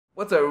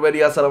What's up everybody,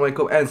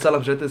 Assalamualaikum and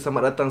salam sejahtera.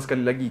 Selamat datang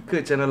sekali lagi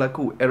ke channel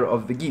aku, Era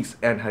of the Geeks.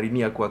 And hari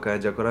ni aku akan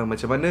ajar korang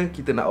macam mana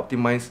kita nak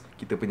optimize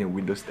kita punya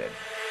Windows 10.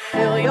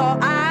 Feel your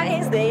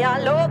eyes, they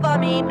all over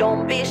me.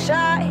 Don't be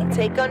shy,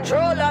 take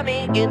control of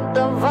me. Get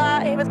the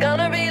vibe, it's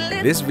gonna be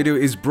lit. This video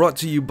is brought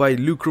to you by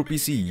Lucro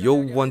PC,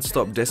 your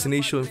one-stop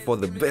destination for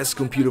the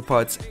best computer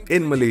parts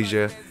in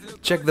Malaysia.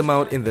 Check them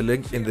out in the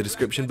link in the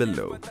description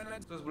below.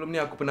 So sebelum ni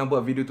aku pernah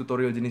buat video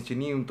tutorial jenis macam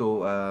ni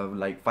untuk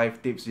like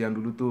 5 tips yang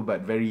dulu tu,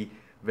 but very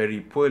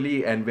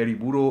poorly and very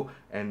buruk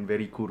and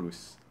very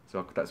kurus. So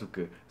aku tak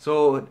suka.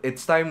 So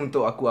it's time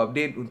untuk aku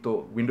update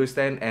untuk Windows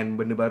 10 and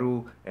benda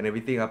baru and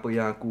everything apa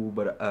yang aku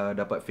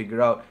dapat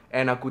figure out.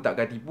 And aku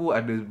takkan tipu,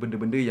 ada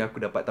benda-benda yang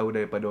aku dapat tahu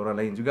daripada orang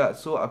lain juga.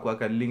 So aku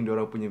akan link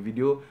diorang punya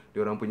video,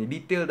 diorang punya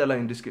detail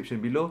dalam description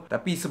below.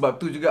 Tapi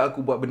sebab tu juga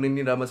aku buat benda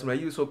ni dalam bahasa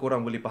Melayu, so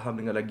korang boleh faham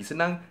dengan lagi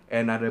senang.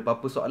 And ada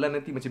apa-apa soalan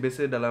nanti macam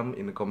biasa dalam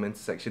in the comment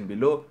section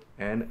below.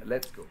 And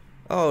let's go.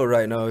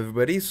 Alright now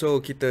everybody, so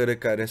kita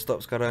dekat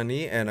desktop sekarang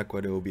ni and aku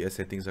ada OBS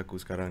settings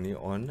aku sekarang ni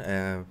on.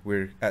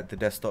 We're at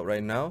the desktop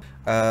right now.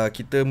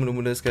 Kita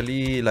mula-mula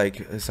sekali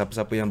like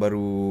siapa-siapa yang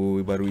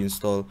baru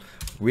install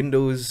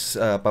Windows,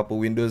 apa-apa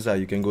Windows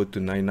you can go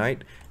to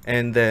Night.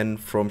 And then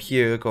from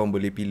here korang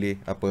boleh pilih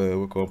apa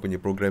korang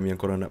punya program yang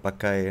korang nak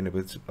pakai and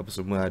apa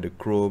semua. Ada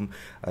Chrome,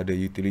 ada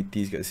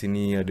utilities kat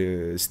sini,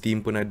 ada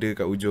Steam pun ada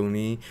kat ujung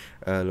ni.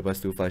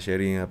 Lepas tu file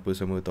sharing apa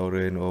semua,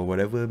 torrent or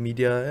whatever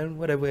media and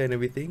whatever and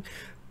everything.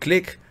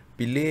 Klik,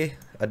 pilih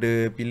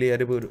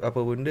apa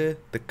benda,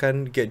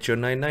 tekan get your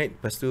night.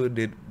 Lepas tu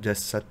dia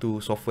just satu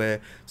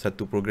software,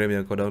 satu program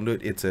yang kau download.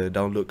 It's a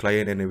download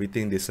client and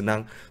everything. Dia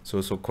senang,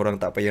 so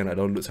korang tak payah nak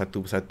download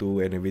satu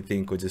persatu and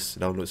everything. Kau just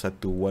download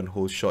satu one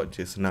whole shot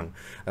je, senang.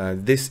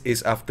 This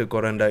is after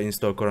korang dah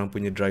install korang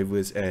punya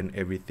drivers and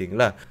everything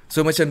lah.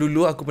 So macam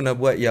dulu aku pernah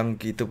buat yang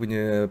kita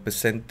punya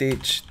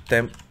percentage,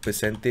 temp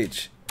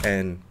percentage,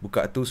 and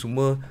buka tu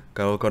semua.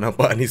 Kalau kau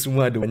nampak ni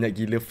semua ada banyak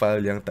gila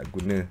file yang tak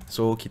guna.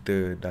 So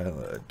kita dah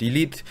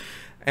delete.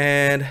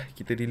 And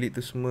kita delete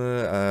tu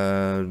semua.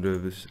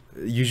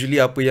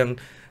 Usually apa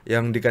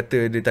yang dia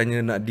kata, dia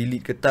tanya nak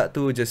delete ke tak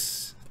tu,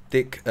 just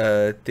take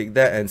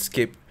that and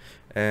skip.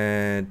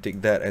 And take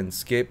that and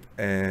skip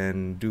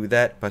and do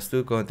that. Lepas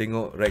tu kau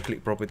tengok right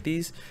click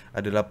properties,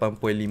 ada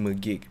 8.5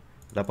 gig.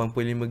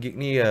 8.5 gig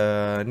ni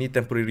ni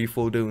temporary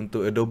folder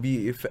untuk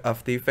Adobe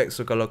After Effects.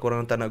 So kalau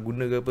korang tak nak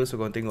guna ke apa, so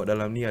korang tengok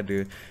dalam ni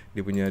ada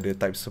dia punya ada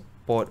type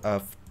support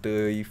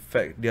After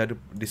Effects. Dia ada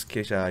disk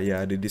cache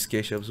ya, ada disk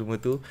cache apa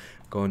semua tu.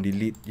 Korang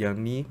delete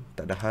yang ni,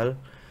 tak ada hal.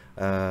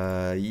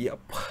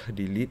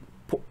 Delete,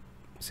 pop,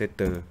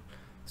 settle.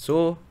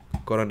 So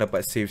korang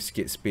dapat save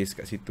sikit space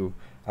kat situ.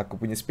 Aku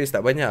punya space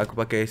tak banyak, aku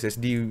pakai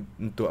SSD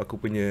untuk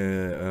aku punya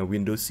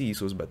Windows C.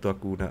 So sebab tu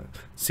aku nak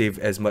save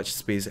as much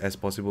space as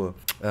possible.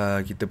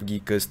 Kita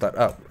pergi ke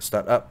startup.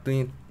 Startup tu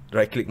ni,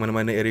 right click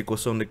mana-mana area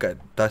kosong dekat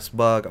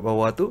taskbar kat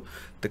bawah tu,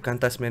 tekan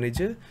task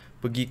manager,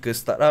 pergi ke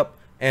startup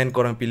and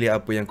korang pilih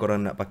apa yang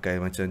korang nak pakai.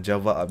 Macam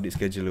Java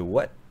update scheduler,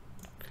 what?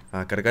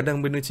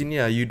 Kadang-kadang benda macam ni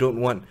you don't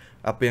want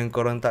apa yang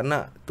korang tak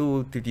nak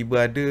tu tiba-tiba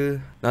ada.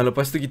 Nah,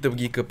 lepas tu kita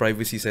pergi ke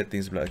privacy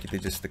settings pula. Kita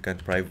just tekan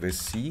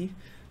privacy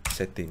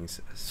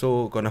settings.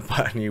 So kau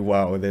nampak ni,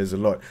 wow, there's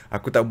a lot.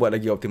 Aku tak buat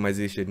lagi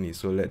optimization ni.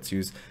 So let's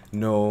use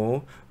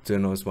no,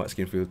 turn on smart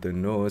skin filter,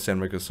 no, send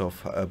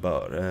Microsoft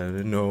about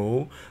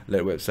no,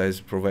 let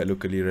websites provide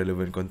locally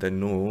relevant content,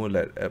 no,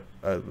 let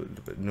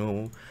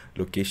no,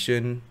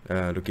 location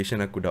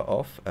aku dah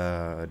off,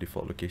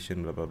 default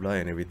location blah blah blah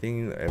and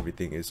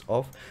everything is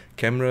off.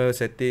 Camera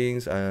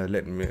settings,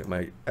 let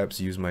my apps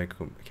use my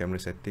camera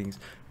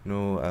settings,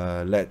 no,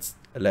 let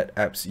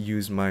apps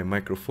use my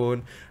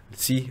microphone.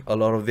 See, a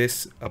lot of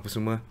this apa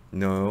semua,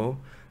 no,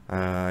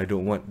 I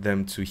don't want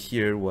them to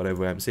hear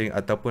whatever I'm saying.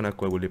 Ataupun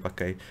aku boleh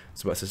pakai,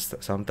 sebab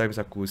sometimes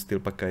aku still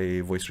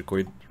pakai voice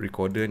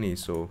recorder ni.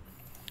 So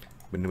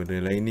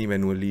benda-benda lain ni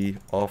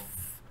manually off,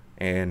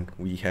 and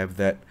we have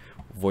that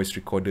voice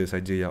recorder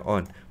saja yang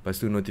on.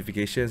 Lepas tu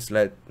notifications,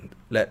 let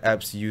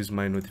apps use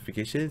my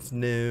notifications,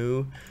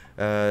 no.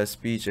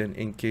 Speech and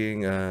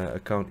inking,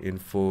 account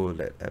info,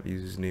 let app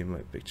use name,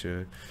 my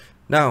picture.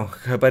 Now,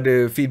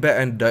 kepada feedback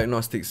and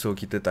diagnostic. So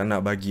kita tak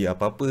nak bagi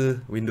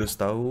apa-apa Windows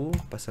tahu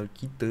pasal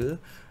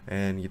kita,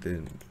 and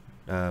kita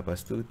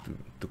lepas tu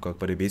tukar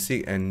kepada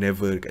basic and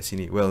never kat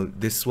sini. Well,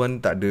 this one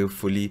tak ada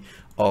fully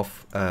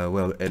off.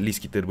 Well, at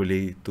least kita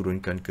boleh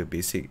turunkan ke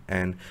basic.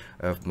 And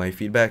my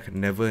feedback,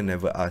 never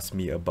ask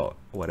me about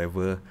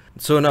whatever.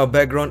 So now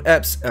background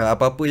apps,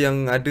 apa-apa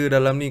yang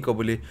ada dalam ni kau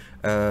boleh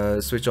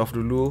switch off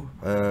dulu.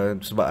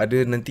 Sebab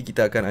ada nanti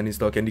kita akan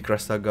uninstall Candy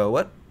Crush Saga.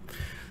 What?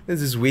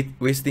 This is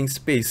wasting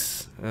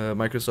space.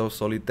 Microsoft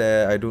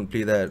Solitaire, I don't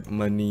play that.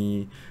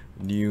 Money,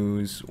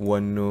 news,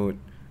 OneNote,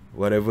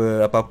 whatever,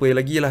 apa-apa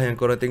lagi lah yang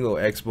korang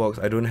tengok. Xbox,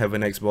 I don't have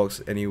an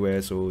Xbox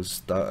anywhere. So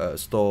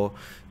store,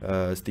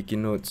 sticky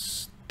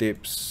notes,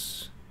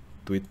 tips,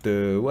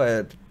 Twitter,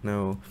 what?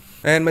 No.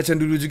 And macam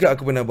dulu juga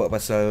aku pernah buat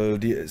pasal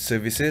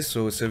services.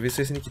 So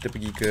services ni kita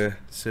pergi ke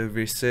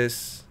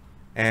services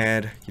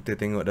and kita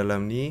tengok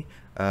dalam ni.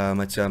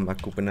 Macam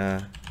aku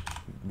pernah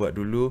buat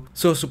dulu.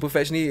 So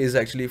Superfetch ni is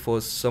actually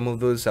for some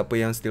of those siapa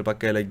yang still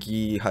pakai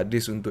lagi hard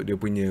disk untuk dia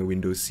punya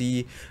Windows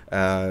C,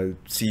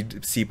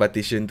 C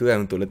partition tu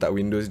kan, untuk letak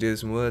Windows dia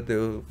semua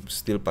tu,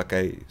 still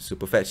pakai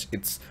Superfetch.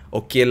 It's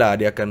okay lah,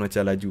 dia akan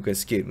macam lajukan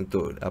sikit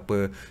untuk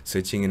apa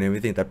searching and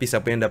everything. Tapi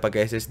siapa yang dah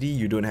pakai SSD,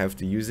 you don't have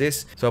to use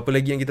this. So apa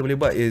lagi yang kita boleh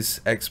buat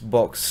is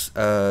Xbox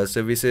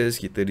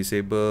services kita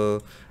disable,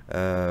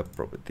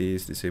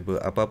 properties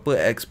disable, apa-apa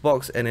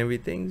Xbox and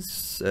everything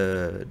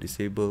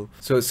disable.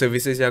 So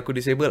services yang aku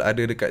disable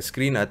ada dekat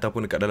screen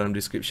ataupun dekat dalam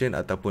description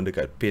ataupun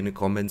dekat pin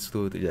comments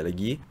tu sekejap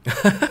lagi.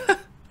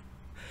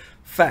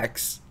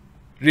 Facts.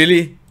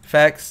 Really?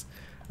 Facts?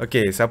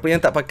 Okay, siapa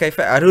yang tak pakai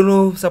fax? I don't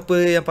know siapa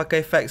yang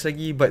pakai fax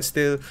lagi, but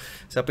still,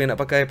 siapa yang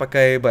nak pakai,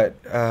 but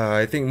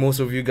I think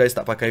most of you guys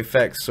tak pakai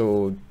fax,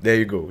 so there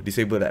you go,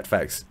 disable that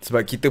fax.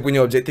 Sebab kita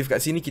punya objektif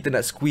kat sini, kita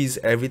nak squeeze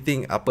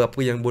everything,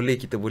 apa-apa yang boleh,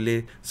 kita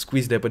boleh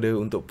squeeze daripada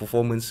untuk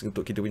performance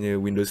untuk kita punya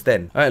Windows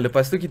 10. Alright,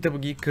 lepas tu kita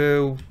pergi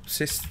ke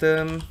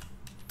system,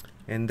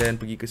 and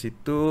then pergi ke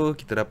situ,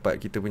 kita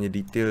dapat kita punya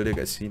detail dia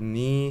kat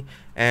sini.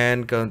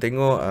 And kalau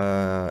tengok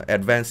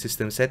advanced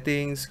system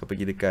settings, kau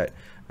pergi dekat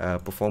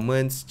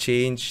performance,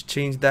 change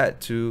that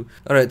to.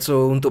 Alright,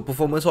 so untuk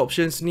performance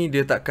options ni,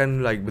 dia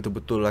takkan like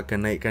betul-betul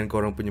akan naikkan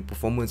korang punya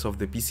performance of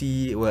the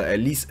PC, well at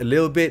least a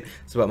little bit,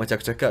 sebab macam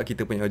aku cakap,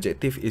 kita punya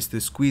objective is to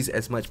squeeze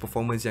as much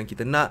performance yang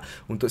kita nak.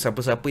 Untuk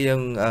siapa-siapa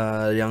yang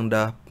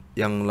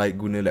like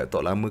guna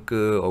laptop lama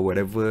ke or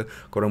whatever,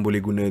 korang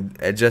boleh guna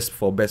adjust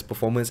for best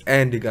performance,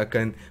 and dia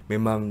akan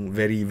memang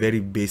very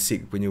very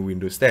basic punya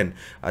Windows 10.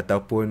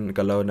 Ataupun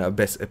kalau nak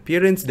best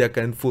appearance, dia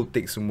akan full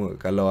tick semua.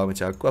 Kalau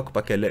macam aku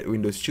pakai let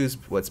Windows choose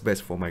what's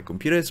best for my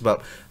computer,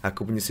 sebab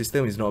aku punya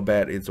system is not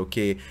bad, it's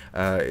okay,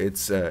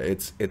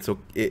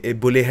 it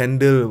boleh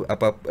handle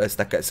apa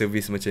setakat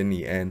service macam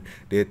ni, and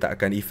dia tak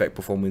akan affect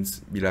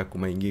performance bila aku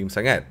main game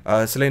sangat.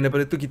 Selain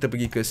daripada tu, kita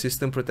pergi ke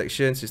system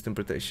protection. System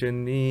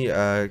protection ni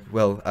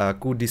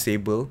aku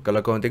disable. Kalau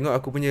korang tengok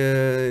aku punya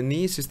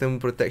ni system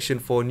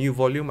protection for new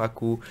volume,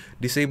 aku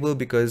disable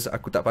because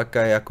aku tak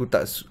pakai,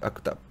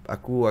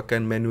 aku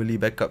akan manually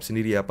backup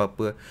sendiri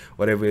apa-apa,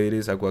 whatever it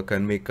is, aku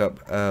akan make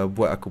up,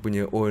 buat aku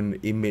punya own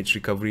image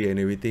recovery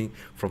and everything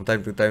from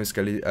time to time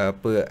sekali,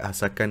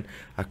 asalkan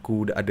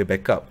aku ada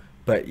backup.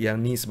 But yang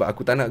ni sebab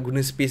aku tak nak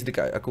guna space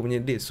dekat aku punya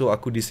disk, so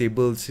aku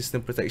disable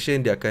system protection.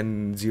 Dia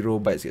akan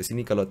 0 bytes kat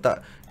sini. Kalau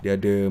tak, dia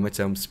ada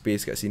macam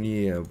space kat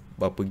sini,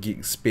 berapa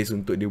gig space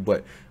untuk dia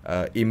buat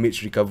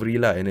image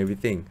recovery lah and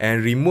everything.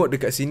 And remote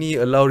dekat sini,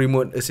 allow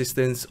remote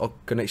assistance or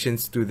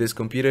connections to this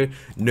computer.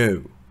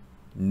 No.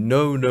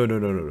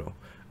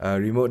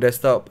 Remote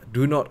desktop,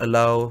 do not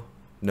allow.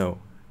 No,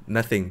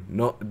 nothing.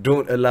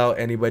 Don't allow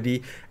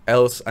anybody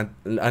else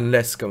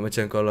unless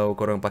macam kalau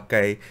korang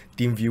pakai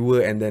team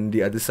viewer, and then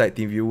the other side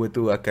team viewer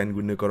tu akan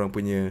guna korang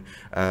punya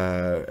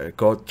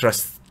kau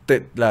trusted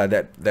lah,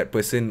 that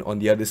person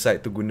on the other side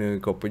tu guna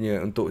kau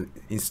punya untuk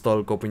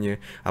install kau punya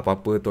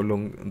apa-apa,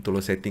 tolong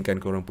settingkan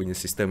korang punya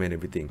system and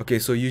everything. Okay,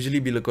 so usually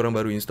bila korang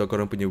baru install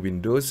korang punya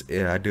Windows,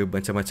 ada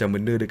macam-macam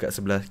benda dekat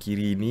sebelah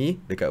kiri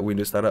ni, dekat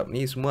Windows startup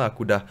ni, semua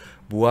aku dah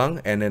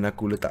buang, and then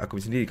aku letak aku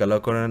sendiri.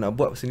 Kalau korang nak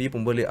buat sendiri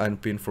pun boleh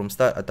unpin from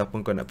start,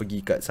 ataupun kau nak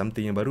pergi kat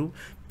something yang baru,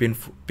 pin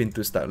to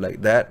start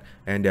like that,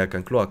 and dia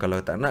akan keluar. Kalau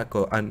tak nak,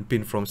 kau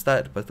unpin from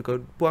start, lepas tu kau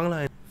buang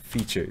lah.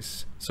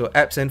 Features. So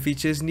apps and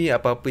features ni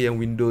apa-apa yang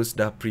Windows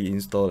dah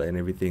pre-install and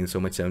everything. So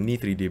macam ni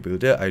 3D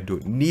Builder, I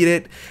don't need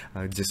it,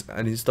 just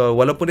uninstall.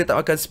 Walaupun dia tak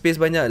makan space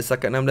banyak,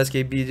 setakat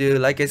 16KB je.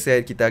 Like I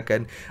said, kita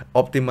akan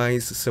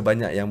optimize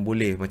sebanyak yang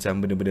boleh. Macam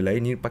benda-benda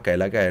lain ni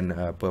pakailah kan,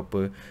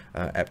 apa-apa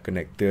app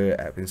connector,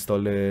 app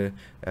installer,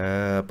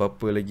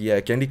 apa-apa lagi,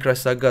 Candy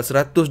Crush Saga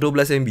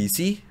 112MB.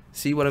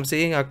 See what I'm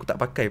saying? Aku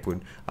tak pakai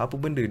pun. Apa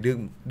benda,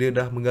 dia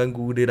dah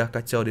mengganggu, dia dah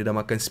kacau, dia dah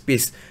makan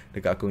space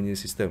dekat aku punya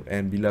sistem.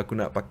 And bila aku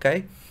nak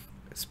pakai,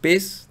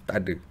 space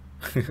tak ada.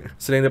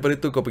 Selain daripada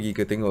tu, kau pergi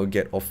ke tengok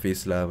Get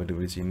Office lah,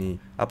 benda-benda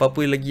sini.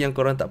 Apa-apa lagi yang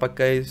korang tak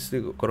pakai,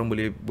 korang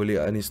boleh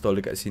uninstall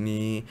dekat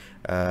sini.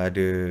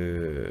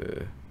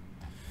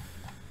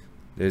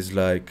 There's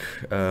like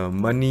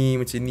money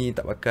macam ni,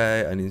 tak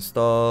pakai,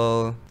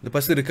 uninstall.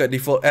 Lepas tu dekat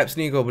default apps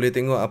ni, kau boleh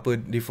tengok apa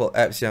default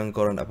apps yang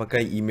korang nak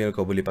pakai. Email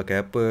kau boleh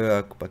pakai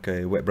apa, aku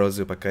pakai web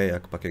browser,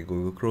 aku pakai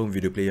Google Chrome.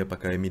 Video player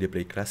pakai Media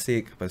Player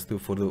Classic. Lepas tu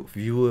photo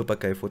viewer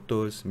pakai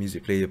Photos.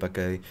 Music player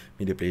pakai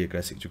Media Player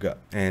Classic juga.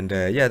 And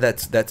yeah,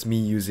 that's me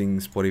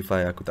using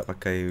Spotify. Aku tak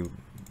pakai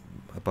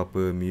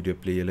apa-apa media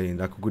player lain.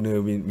 Aku guna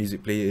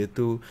music player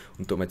tu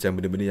untuk macam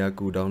benda-benda yang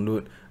aku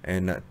download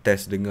and nak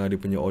test dengar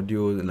dia punya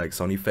audio, like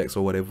sound effects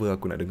or whatever,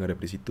 aku nak dengar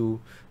daripada situ.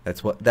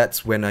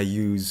 That's when I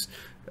use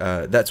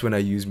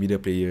Media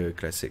Player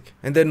Classic.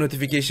 And then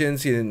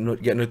notifications, you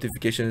get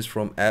notifications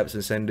from apps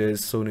and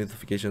senders, so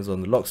notifications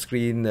on the lock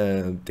screen,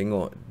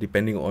 tengok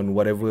depending on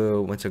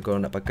whatever macam kau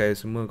nak pakai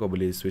semua, kau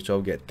boleh switch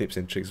off, get tips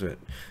and tricks,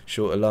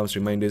 show alarms,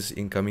 reminders,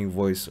 incoming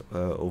voice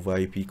over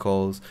IP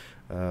calls,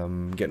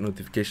 get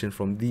notification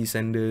from these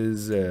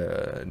senders.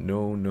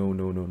 No.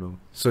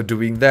 So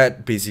doing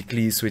that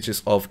basically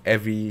switches off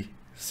every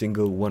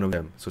single one of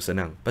them. So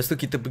senang. Lepas tu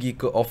kita pergi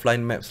ke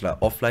offline maps lah.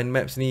 Offline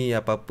maps ni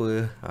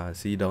apa-apa,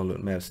 see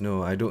download maps.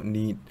 No, I don't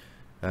need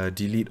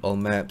delete all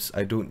maps.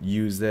 I don't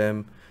use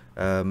them.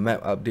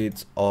 Map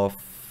updates off,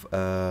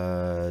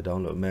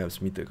 download maps,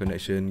 meter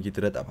connection.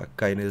 Kita dah tak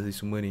pakai ni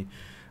semua ni,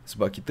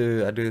 sebab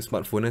kita ada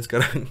smartphone kan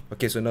sekarang.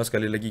 Okay, so now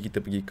sekali lagi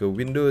kita pergi ke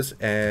Windows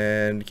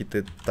and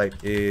kita type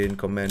in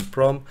command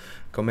prompt.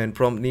 Command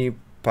prompt ni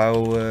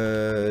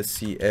power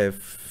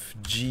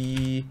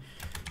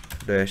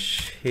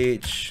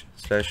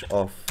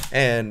cfg-h/off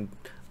and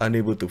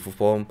unable to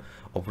perform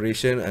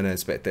operation and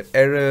unexpected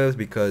errors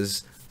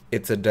because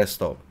it's a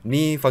desktop.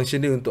 Ni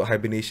function dia untuk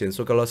hibernation.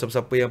 So kalau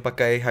siapa-siapa yang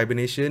pakai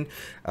hibernation,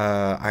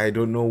 I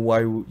don't know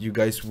why you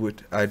guys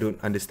would, I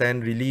don't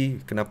understand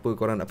really kenapa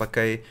korang nak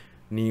pakai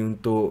ni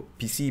untuk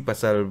PC,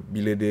 pasal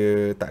bila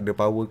dia tak ada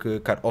power ke,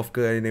 cut off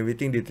ke and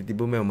everything, dia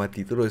tiba-tiba memang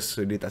mati terus.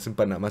 So dia tak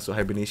sempat nak masuk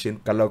hibernation.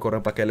 Kalau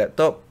korang pakai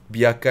laptop,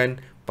 biarkan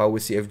power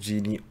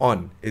CFG ni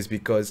on. Is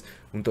because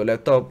untuk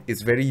laptop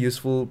it's very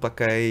useful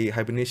pakai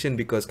hibernation,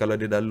 because kalau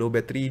dia dah low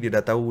battery, dia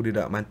dah tahu dia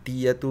dah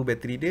mati lah tu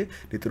battery dia,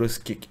 dia terus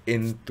kick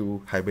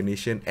into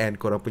hibernation and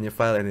korang punya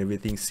file and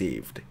everything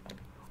saved.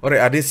 Alright,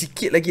 ada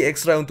sikit lagi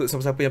extra untuk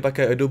siapa-siapa yang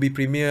pakai Adobe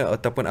Premiere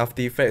ataupun After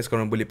Effects.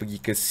 Korang boleh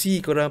pergi ke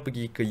C, korang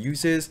pergi ke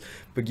Users,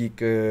 pergi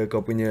ke kau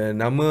punya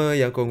nama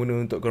yang korang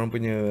guna untuk korang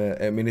punya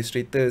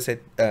administrator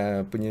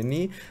punya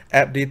ni,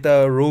 App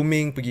Data,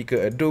 Roaming, pergi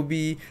ke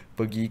Adobe,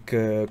 pergi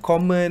ke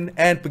Common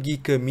and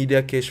pergi ke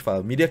Media Cache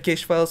File. Media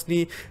Cache Files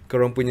ni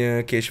korang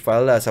punya cache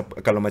file lah.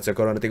 Kalau macam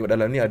korang nak tengok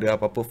dalam ni ada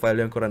apa-apa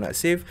file yang korang nak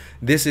save,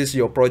 this is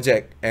your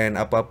project, and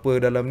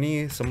apa-apa dalam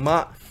ni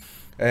semak.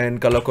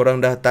 And kalau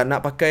korang dah tak nak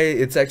pakai,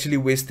 it's actually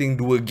wasting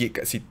 2 gig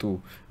kat situ.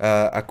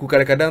 Aku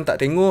kadang-kadang tak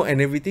tengok and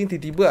everything,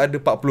 tiba-tiba ada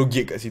 40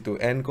 gig kat situ.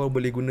 And kau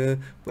boleh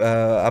guna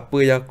apa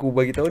yang aku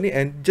bagi tahu ni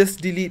and just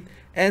delete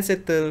and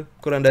settle.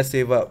 Korang dah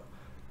save up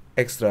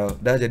extra,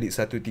 dah jadi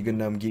 136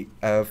 gig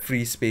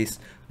free space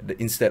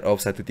instead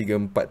of 134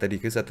 tadi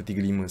ke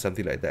 135,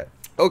 something like that.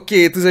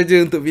 Okay, itu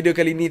saja untuk video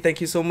kali ni.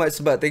 Thank you so much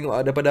sebab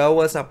tengok daripada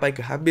awal sampai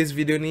ke habis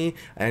video ni.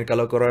 And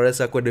kalau korang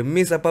rasa aku ada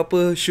miss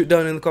apa-apa, shoot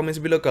down in the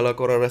comments below. Kalau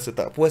korang rasa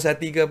tak puas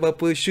hati ke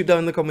apa-apa, shoot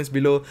down in the comments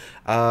below.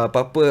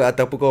 Apa-apa,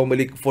 ataupun korang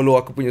boleh follow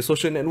aku punya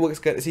social networks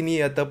kat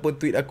sini, ataupun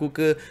tweet aku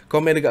ke,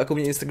 komen dekat aku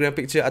punya Instagram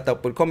picture,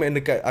 ataupun komen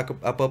dekat aku,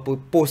 apa-apa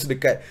post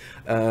dekat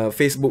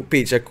Facebook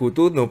page aku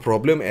tu, no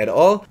problem at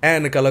all.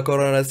 And kalau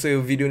korang rasa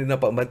video ni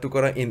dapat bantu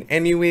korang in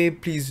any way,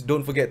 please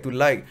don't forget to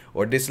like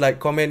or dislike,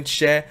 comment,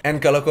 share.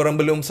 And kalau korang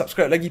belum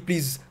subscribe lagi,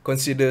 please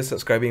consider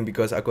subscribing,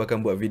 because aku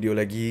akan buat video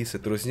lagi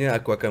seterusnya.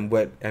 Aku akan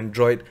buat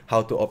Android, how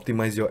to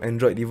optimize your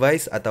Android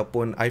device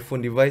ataupun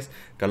iPhone device,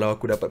 kalau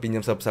aku dapat pinjam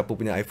siapa-siapa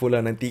punya iPhone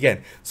lah nanti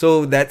kan.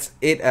 So that's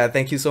it.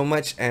 Thank you so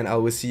much and I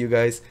will see you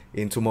guys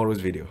in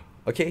tomorrow's video.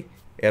 Okay,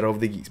 Era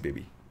of the Geeks,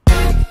 baby.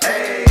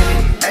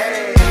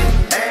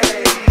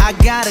 I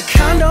got a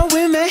condo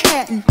in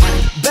Manhattan.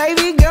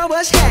 Baby girl,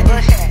 what's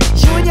happening?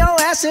 You and your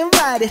ass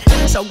invited,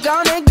 so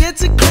gonna